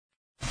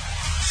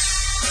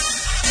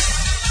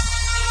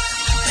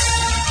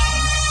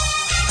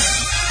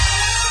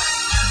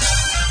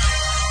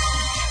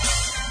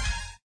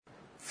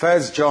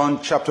1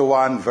 John chapter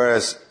 1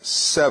 verse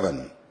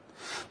 7.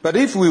 But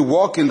if we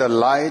walk in the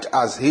light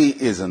as he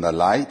is in the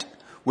light,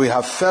 we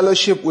have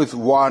fellowship with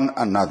one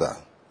another.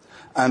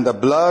 And the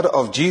blood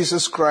of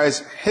Jesus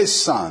Christ, his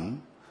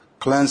Son,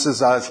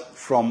 cleanses us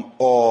from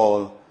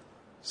all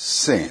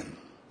sin.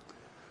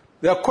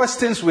 There are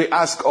questions we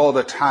ask all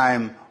the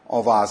time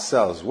of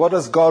ourselves. What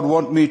does God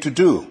want me to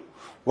do?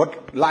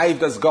 What life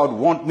does God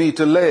want me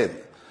to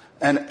live?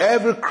 And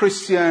every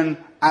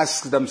Christian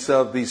asks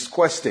themselves these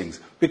questions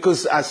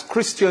because as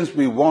Christians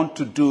we want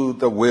to do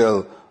the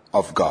will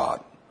of God.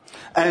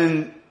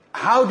 And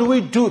how do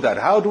we do that?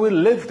 How do we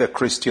live the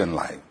Christian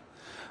life?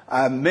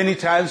 Many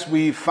times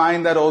we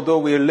find that although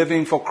we are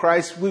living for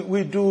Christ,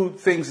 we do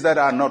things that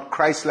are not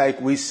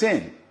Christ-like. We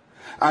sin.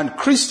 And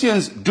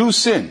Christians do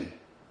sin.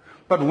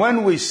 But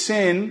when we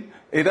sin,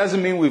 it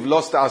doesn't mean we've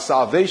lost our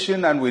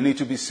salvation and we need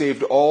to be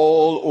saved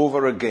all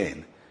over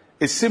again.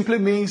 It simply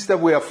means that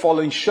we are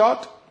falling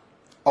short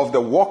of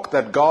the walk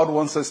that God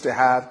wants us to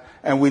have,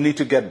 and we need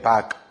to get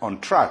back on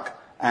track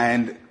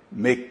and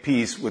make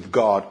peace with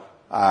God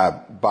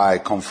by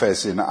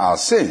confessing our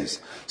sins.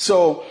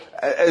 So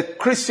a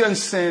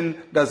Christian's sin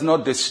does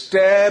not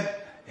disturb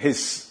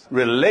his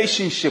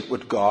relationship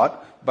with God,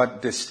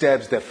 but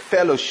disturbs the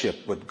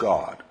fellowship with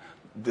God.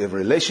 The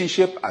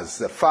relationship as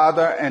the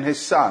father and his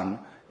son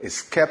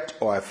is kept,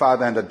 or a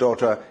father and a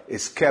daughter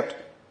is kept,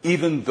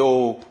 even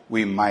though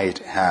we might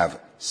have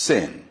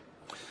sin.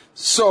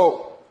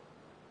 So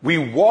we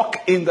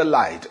walk in the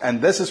light,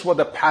 and this is what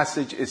the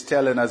passage is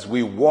telling us.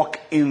 We walk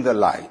in the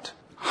light.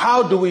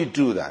 How do we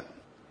do that?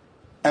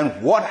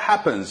 And what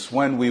happens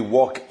when we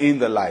walk in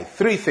the light?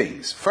 Three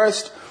things.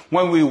 First,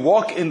 when we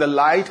walk in the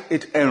light,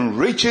 it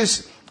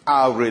enriches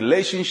our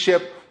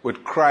relationship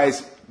with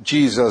Christ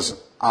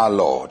Jesus our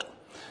Lord.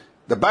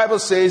 The Bible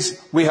says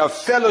we have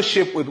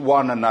fellowship with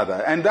one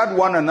another. And that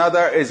one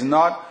another is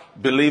not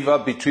believer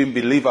between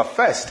believer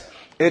first.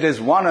 It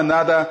is one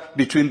another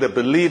between the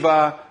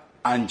believer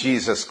and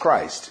Jesus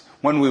Christ.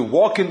 When we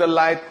walk in the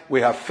light,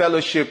 we have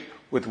fellowship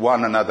with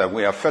one another.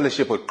 We have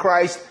fellowship with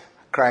Christ.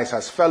 Christ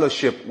has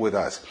fellowship with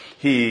us.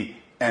 He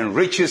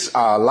enriches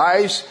our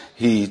lives.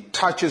 He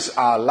touches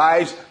our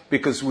lives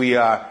because we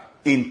are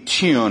in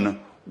tune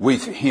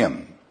with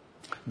him.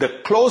 The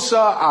closer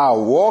our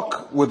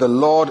walk with the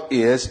Lord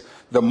is,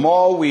 the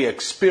more we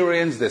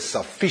experience the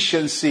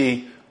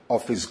sufficiency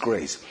of his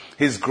grace.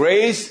 His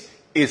grace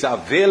is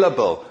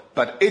available,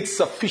 but its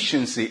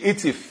sufficiency,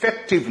 its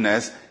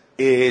effectiveness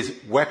is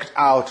worked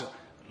out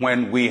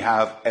when we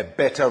have a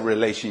better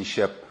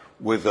relationship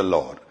with the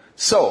Lord.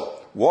 So,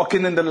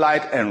 walking in the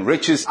light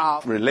enriches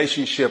our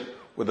relationship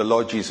with the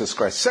Lord Jesus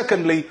Christ.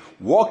 Secondly,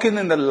 walking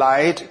in the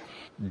light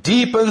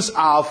deepens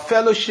our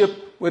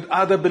fellowship with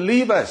other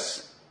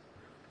believers.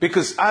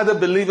 Because other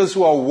believers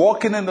who are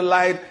walking in the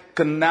light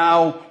can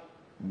now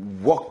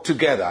walk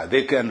together.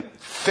 They can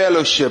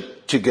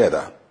fellowship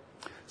together.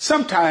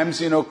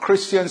 Sometimes,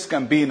 Christians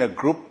can be in a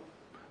group,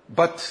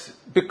 but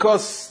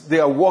because they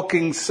are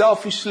walking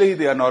selfishly,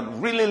 they are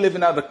not really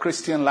living out the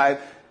Christian life,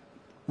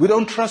 we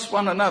don't trust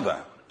one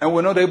another. And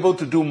we're not able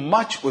to do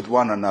much with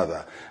one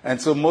another.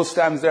 And so most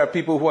times there are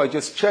people who are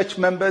just church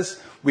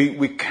members.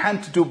 We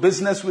can't do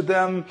business with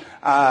them.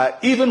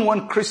 Even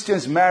when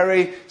Christians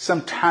marry,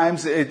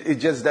 sometimes it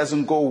just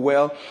doesn't go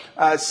well.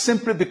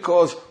 Simply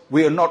because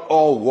we are not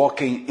all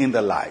walking in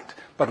the light.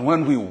 But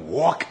when we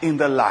walk in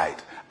the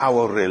light,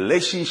 our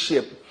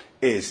relationship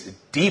is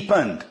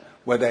deepened.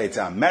 Whether it's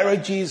our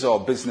marriages or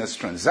business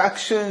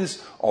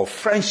transactions or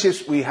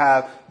friendships we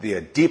have, they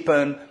are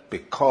deepened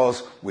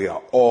because we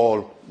are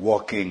all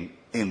walking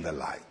in the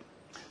light.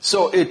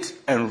 So it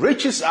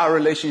enriches our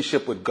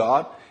relationship with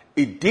God.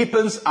 It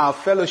deepens our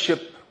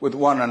fellowship with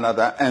one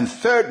another. And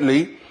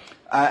thirdly,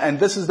 and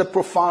this is the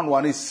profound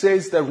one, it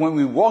says that when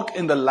we walk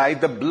in the light,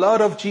 the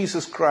blood of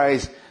Jesus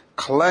Christ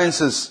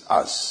cleanses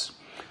us.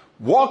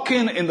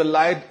 Walking in the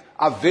light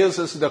avails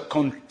us the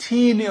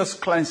continuous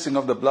cleansing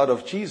of the blood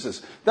of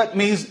Jesus. That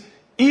means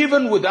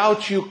even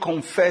without you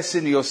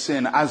confessing your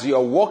sin, as you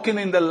are walking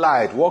in the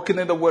light, walking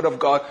in the Word of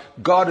God,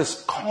 God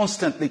is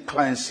constantly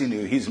cleansing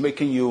you. He's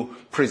making you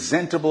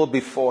presentable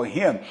before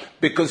him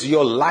because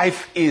your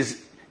life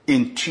is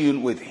in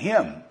tune with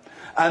him.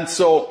 And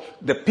so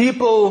the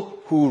people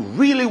who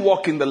really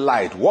walk in the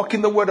light, walk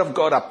in the Word of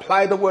God,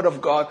 apply the Word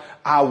of God,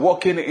 are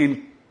walking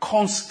in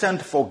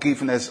constant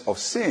forgiveness of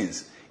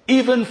sins.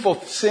 Even for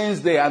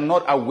sins they are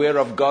not aware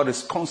of, God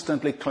is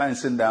constantly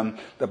cleansing them.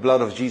 The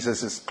blood of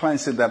Jesus is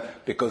cleansing them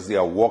because they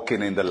are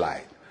walking in the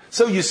light.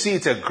 So you see,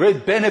 it's a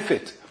great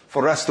benefit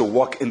for us to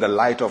walk in the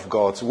light of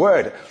God's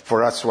Word,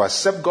 for us to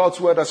accept God's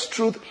Word as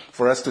truth,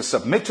 for us to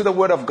submit to the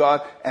Word of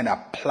God and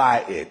apply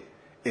it.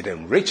 It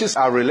enriches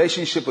our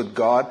relationship with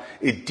God,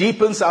 it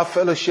deepens our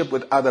fellowship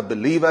with other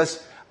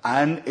believers,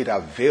 and it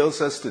avails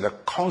us to the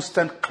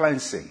constant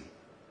cleansing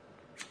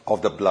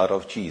of the blood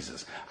of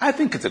Jesus. I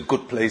think it's a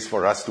good place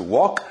for us to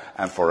walk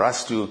and for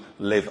us to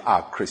live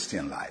our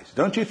Christian lives.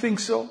 Don't you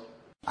think so?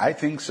 I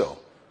think so.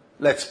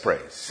 Let's pray.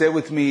 Say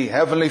with me,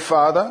 Heavenly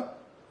Father,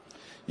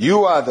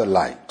 you are the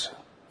light.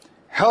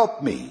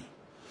 Help me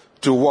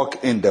to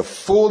walk in the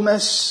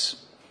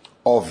fullness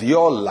of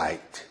your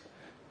light.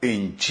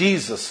 In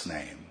Jesus'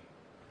 name,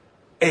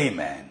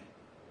 amen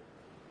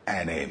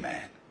and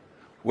amen.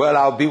 Well,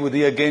 I'll be with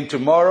you again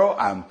tomorrow.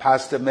 I'm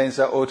Pastor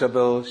Mensa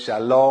Otabil.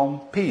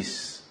 Shalom,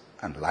 peace,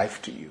 and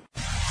life to you.